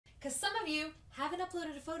because some of you haven't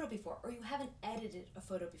uploaded a photo before or you haven't edited a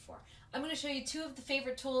photo before. I'm going to show you two of the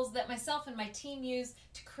favorite tools that myself and my team use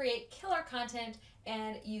to create killer content,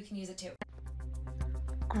 and you can use it too.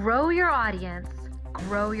 Grow your audience,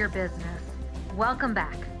 grow your business. Welcome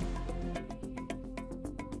back.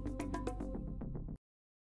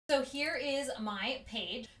 So here is my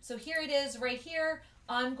page. So here it is right here.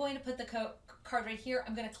 I'm going to put the card right here.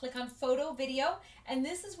 I'm going to click on photo video, and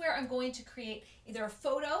this is where I'm going to create either a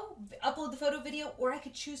photo, upload the photo video, or I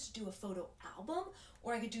could choose to do a photo album,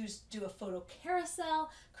 or I could do a photo carousel,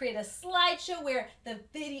 create a slideshow where the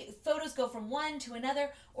photos go from one to another,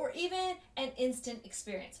 or even an instant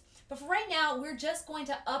experience. But for right now, we're just going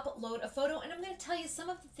to upload a photo, and I'm going to tell you some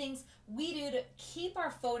of the things we do to keep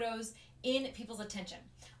our photos in people's attention.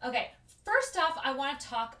 Okay, first off, I want to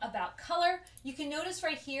talk about color. You can notice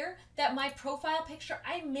right here that my profile picture,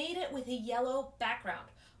 I made it with a yellow background.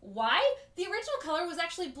 Why? The original color was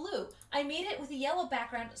actually blue. I made it with a yellow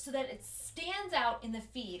background so that it stands out in the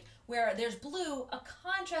feed. Where there's blue, a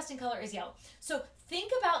contrasting color is yellow. So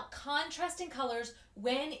think about contrasting colors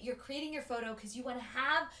when you're creating your photo, because you want to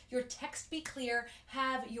have your text be clear,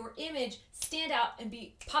 have your image stand out and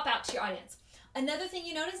pop out to your audience. Another thing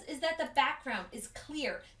you notice is that the background is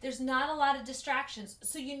clear. There's not a lot of distractions,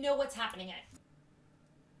 so you know what's happening in it.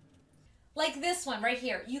 Like this one right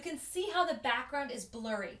here. You can see how the background is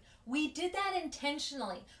blurry. We did that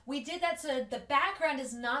intentionally. We did that so the background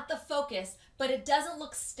is not the focus, but it doesn't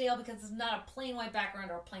look stale because it's not a plain white background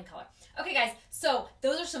or a plain color. Okay guys, so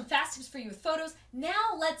those are some fast tips for you with photos.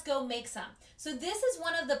 Now let's go make some. So this is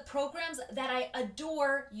one of the programs that I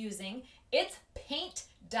adore using. It's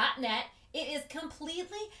paint.net. It is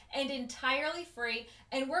completely and entirely free,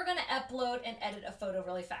 and we're going to upload and edit a photo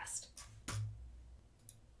really fast.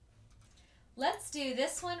 Let's do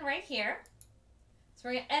this one right here. So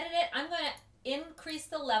we're going to edit it. I'm going to increase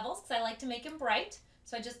the levels because I like to make them bright.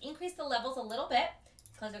 So I just increase the levels a little bit.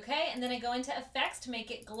 Click OK, and then I go into effects to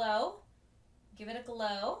make it glow. Give it a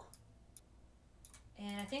glow.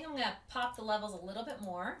 And I think I'm going to pop the levels a little bit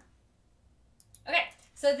more. Okay.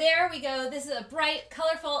 So there we go. This is a bright,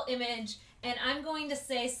 colorful image, and I'm going to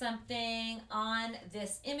say something on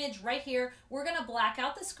this image right here. We're going to black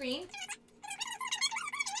out the screen.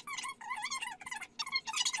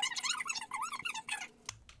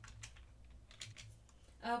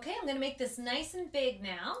 Okay, I'm going to make this nice and big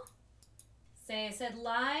now. I said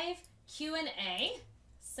live Q&A.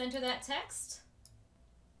 Center that text.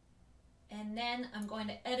 And then I'm going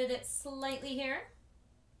to edit it slightly here.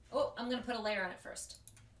 Oh, I'm going to put a layer on it first.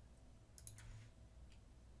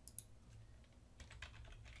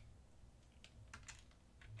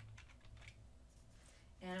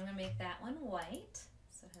 And I'm going to make that one white,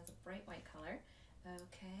 so it has a bright white color.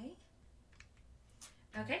 Okay.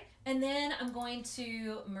 Okay, and then I'm going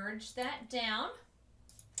to merge that down.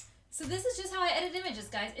 So this is just how I edit images,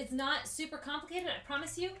 guys. It's not super complicated, I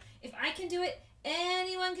promise you. If I can do it,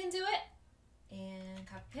 anyone can do it. And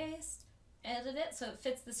copy paste, edit it so it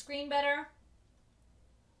fits the screen better.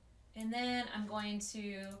 And then I'm going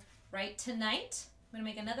to write tonight. I'm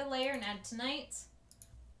going to make another layer and add tonight.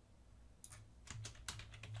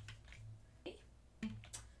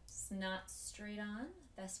 It's not straight on.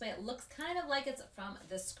 This way it looks kind of like it's from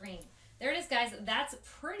the screen. There it is, guys. That's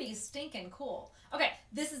pretty stinking cool. Okay,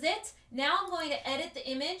 this is it. Now I'm going to edit the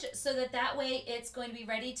image so that way it's going to be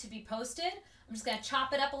ready to be posted. I'm just going to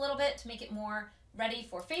chop it up a little bit to make it more ready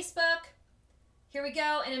for Facebook. Here we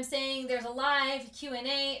go, and I'm saying there's a live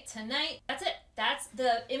Q&A tonight. That's it. That's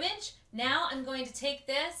the image. Now I'm going to take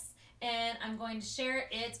this and I'm going to share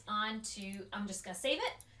it onto, I'm just going to save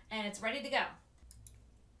it, and it's ready to go.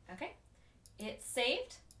 Okay, it's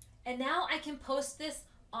saved, and now I can post this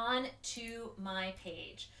onto my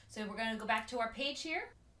page. So we're going to go back to our page here,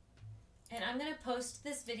 and I'm going to post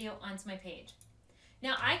this video onto my page.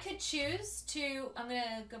 Now I could choose to, I'm going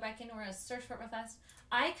to go back in, we're going to search for it real fast.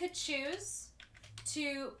 I could choose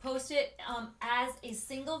to post it as a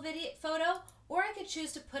single video photo, or I could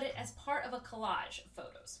choose to put it as part of a collage of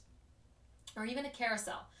photos, or even a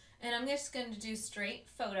carousel. And I'm just going to do straight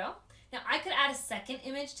photo. Now I could add a second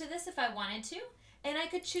image to this if I wanted to, and I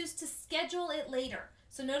could choose to schedule it later.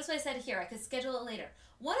 So notice what I said here, I could schedule it later.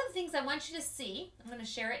 One of the things I want you to see, I'm going to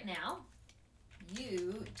share it now,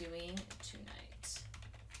 you doing tonight.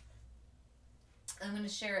 I'm going to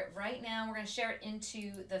share it right now. We're going to share it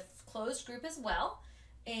into the closed group as well.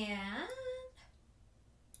 And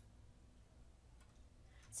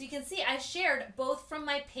so you can see I shared both from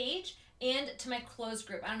my page and to my closed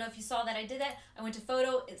group. I don't know if you saw that I did that. I went to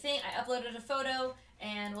photo thing, I uploaded a photo,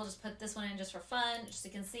 and we'll just put this one in just for fun, just so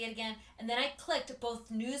you can see it again. And then I clicked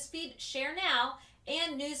both newsfeed, share now,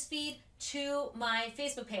 and newsfeed to my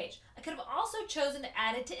Facebook page. I could have also chosen to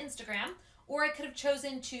add it to Instagram, or I could have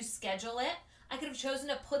chosen to schedule it. I could have chosen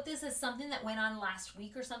to put this as something that went on last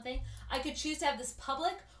week or something. I could choose to have this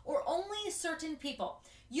public or only certain people.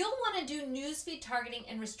 You'll want to do newsfeed targeting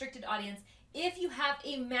and restricted audience if you have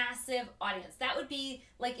a massive audience. That would be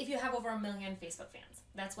like if you have over 1 million Facebook fans.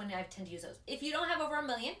 That's when I tend to use those. If you don't have over 1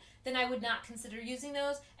 million, then I would not consider using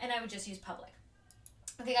those, and I would just use public.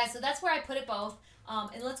 Okay, guys, so that's where I put it both.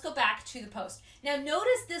 And let's go back to the post. Now,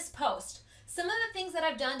 notice this post. Some of the things that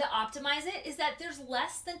I've done to optimize it is that there's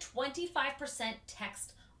less than 25%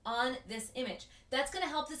 text on this image. That's going to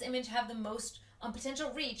help this image have the most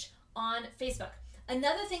potential reach on Facebook.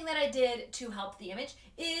 Another thing that I did to help the image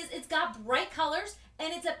is it's got bright colors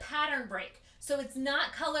and it's a pattern break. So it's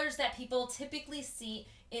not colors that people typically see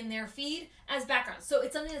in their feed as backgrounds. So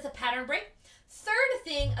it's something that's a pattern break. Third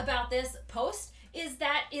thing about this post is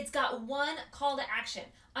that it's got one call to action.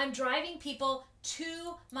 I'm driving people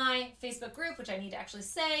to my Facebook group, which I need to actually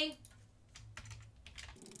say.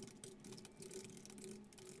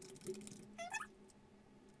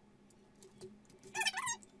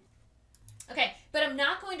 Okay, but I'm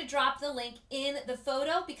not going to drop the link in the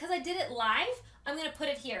photo because I did it live. I'm going to put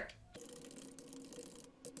it here.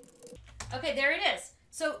 Okay, there it is.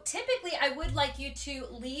 So typically I would like you to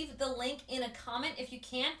leave the link in a comment if you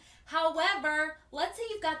can. However, let's say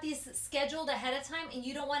you've got these scheduled ahead of time and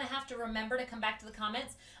you don't want to have to remember to come back to the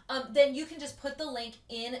comments, then you can just put the link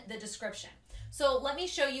in the description. So let me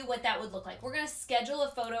show you what that would look like. We're going to schedule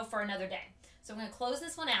a photo for another day. So I'm going to close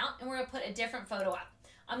this one out and we're going to put a different photo up.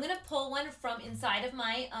 I'm going to pull one from inside of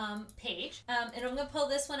my page, and I'm going to pull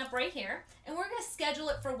this one up right here, and we're going to schedule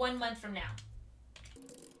it for 1 month from now.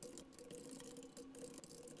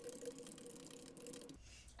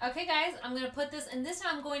 Okay, guys, I'm going to put this, and this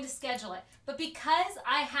time I'm going to schedule it. But because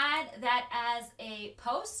I had that as a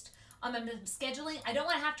post, I'm scheduling, I don't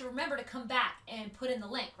want to have to remember to come back and put in the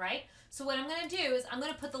link, right? So what I'm going to do is I'm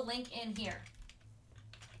going to put the link in here.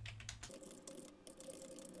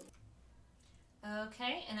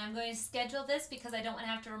 Okay, and I'm going to schedule this because I don't want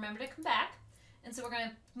to have to remember to come back. And so we're going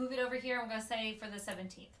to move it over here, and we're going to say for the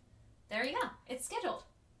 17th. There you go. It's scheduled.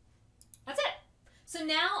 That's it. So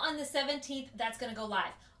now on the 17th, that's going to go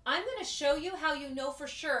live. I'm going to show you how you know for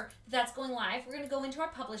sure that's going live. We're going to go into our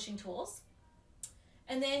publishing tools.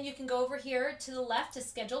 And then you can go over here to the left to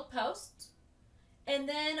scheduled posts. And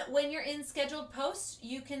then when you're in scheduled posts,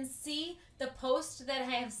 you can see the post that I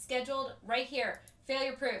have scheduled right here,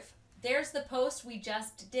 failure proof. There's the post we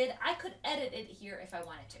just did. I could edit it here if I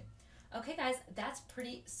wanted to. Okay, guys, that's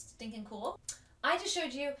pretty stinking cool. I just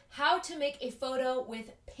showed you how to make a photo with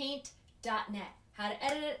paint.net. How to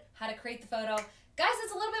edit it, how to create the photo. Guys,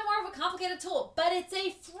 it's a little bit more of a complicated tool, but it's a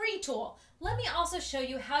free tool. Let me also show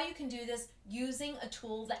you how you can do this using a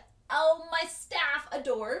tool that all my staff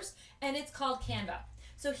adores, and it's called CANVA.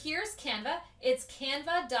 So here's CANVA. It's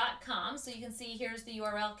canva.com. So you can see here's the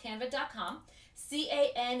URL, canva.com.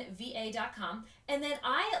 CANVA.com. And then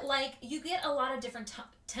you get a lot of different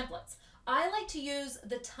templates. I like to use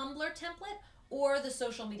the Tumblr template or the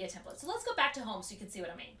social media template. So let's go back to home so you can see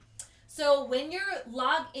what I mean. So when you're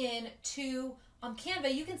logged in to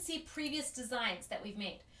Canva, you can see previous designs that we've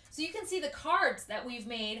made. So you can see the cards that we've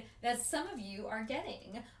made that some of you are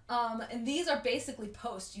getting. And these are basically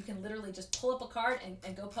posts. You can literally just pull up a card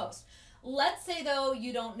and go post. Let's say though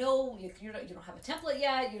you don't know, you don't have a template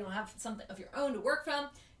yet, you don't have something of your own to work from,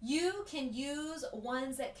 you can use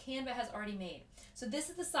ones that Canva has already made. So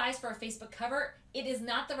this is the size for a Facebook cover. It is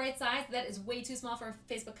not the right size. That is way too small for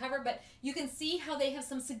a Facebook cover, but you can see how they have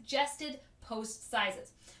some suggested post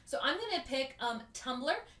sizes. So I'm going to pick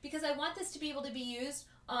Tumblr because I want this to be able to be used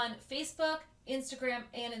on Facebook, Instagram,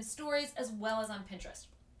 and in stories, as well as on Pinterest.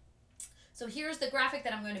 So here's the graphic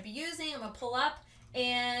that I'm going to be using. I'm going to pull up,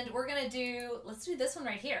 and we're going to let's do this one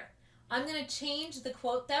right here. I'm going to change the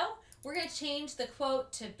quote though. We're going to change the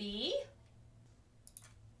quote to be,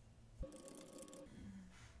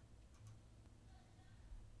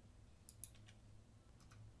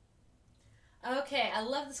 okay, I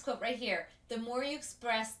love this quote right here. The more you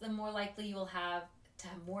express, the more likely you will have to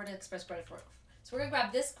have more to express credit for. So we're going to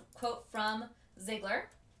grab this quote from Ziegler.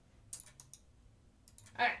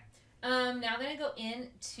 All right. Now I'm going to go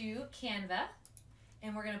into Canva,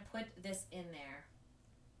 and we're going to put this in there.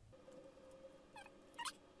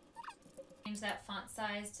 Change that font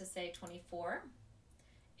size to say 24.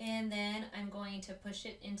 And then I'm going to push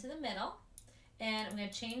it into the middle. And I'm going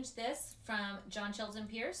to change this from John Chilton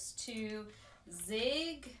Pierce to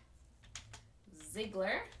Ziegler.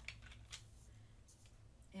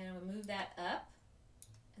 And I'm going to move that up.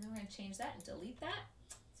 And then we're going to change that and delete that.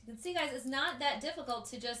 So You can see, guys, it's not that difficult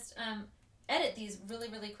to just edit these really,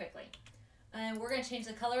 really quickly. And we're going to change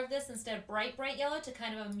the color of this instead of bright, bright yellow to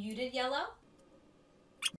kind of a muted yellow.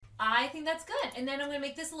 I think that's good. And then I'm going to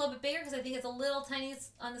make this a little bit bigger because I think it's a little tiny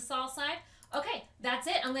on the small side. Okay, that's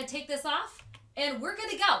it. I'm going to take this off and we're good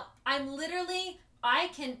to go. I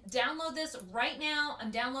can download this right now.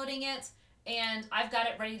 I'm downloading it and I've got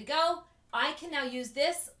it ready to go. I can now use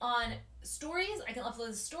this on stories. I can upload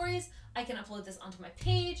the stories. I can upload this onto my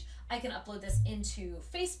page. I can upload this into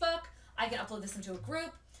Facebook. I can upload this into a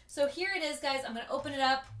group. So here it is, guys. I'm going to open it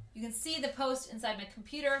up. You can see the post inside my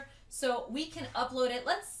computer. So we can upload it.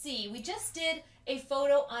 Let's see. We just did a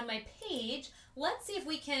photo on my page. Let's see if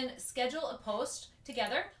we can schedule a post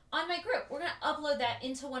together on my group. We're going to upload that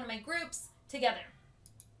into one of my groups together.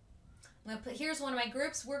 I'm going to here's one of my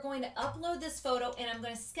groups. We're going to upload this photo and I'm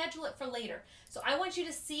going to schedule it for later. So I want you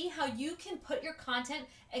to see how you can put your content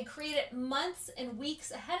and create it months and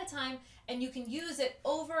weeks ahead of time, and you can use it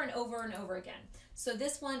over and over and over again. So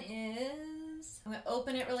this one is, I'm going to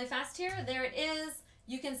open it really fast here. There it is.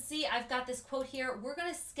 You can see I've got this quote here. We're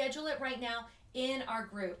going to schedule it right now in our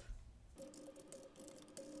group.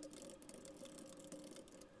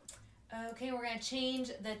 Okay, we're going to change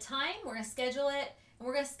the time. We're going to schedule it. And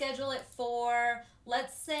we're going to schedule it for,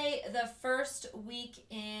 let's say, the first week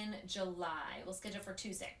in July. We'll schedule it for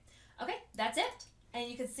Tuesday. Okay, that's it. And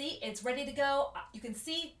you can see it's ready to go. You can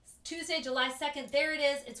see Tuesday, July 2nd. There it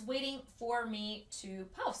is. It's waiting for me to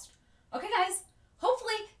post. Okay, guys.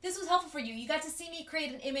 Hopefully this was helpful for you. You got to see me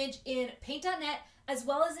create an image in Paint.net as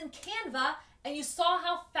well as in Canva, and you saw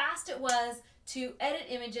how fast it was to edit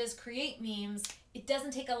images, create memes. It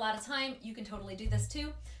doesn't take a lot of time. You can totally do this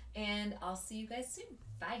too. And I'll see you guys soon.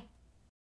 Bye.